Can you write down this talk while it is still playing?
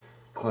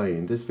Hi,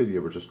 in this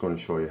video we're just going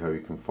to show you how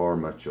you can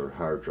format your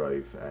hard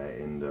drive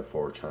in the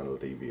 4-channel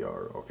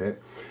DVR, okay?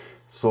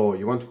 So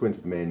you want to go into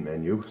the main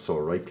menu, so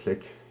right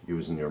click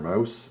using your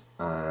mouse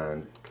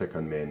and click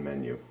on main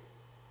menu.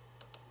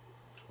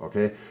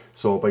 Okay,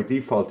 so by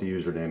default the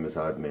username is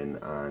admin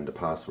and the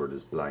password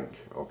is blank,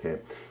 okay?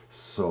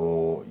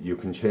 So you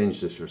can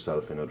change this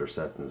yourself in other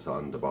settings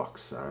on the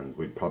box, and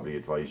we'd probably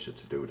advise you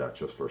to do that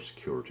just for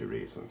security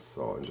reasons.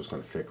 So I'm just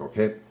going to click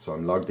OK. So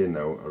I'm logged in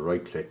now, I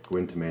right click, go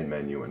into main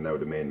menu, and now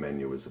the main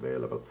menu is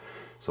available.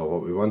 So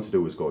what we want to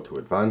do is go to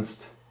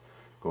advanced,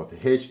 go to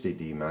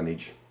HDD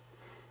manage,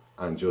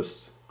 and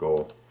just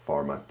go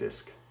format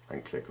disk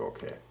and click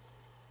OK.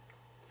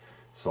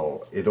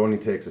 So it only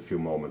takes a few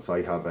moments.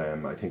 I have,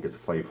 I think it's a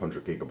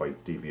 500 gigabyte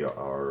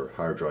DVR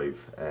hard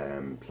drive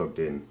plugged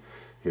in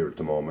here at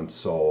the moment,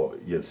 so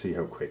you'll see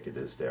how quick it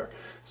is there.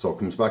 So it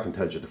comes back and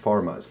tells you the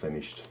format is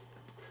finished.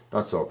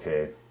 That's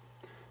okay,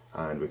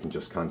 and we can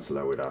just cancel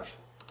out of that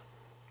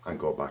and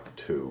go back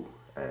to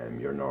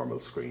your normal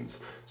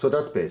screens. So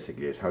that's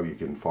basically it, how you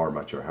can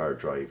format your hard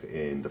drive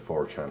in the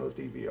 4-channel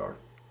DVR.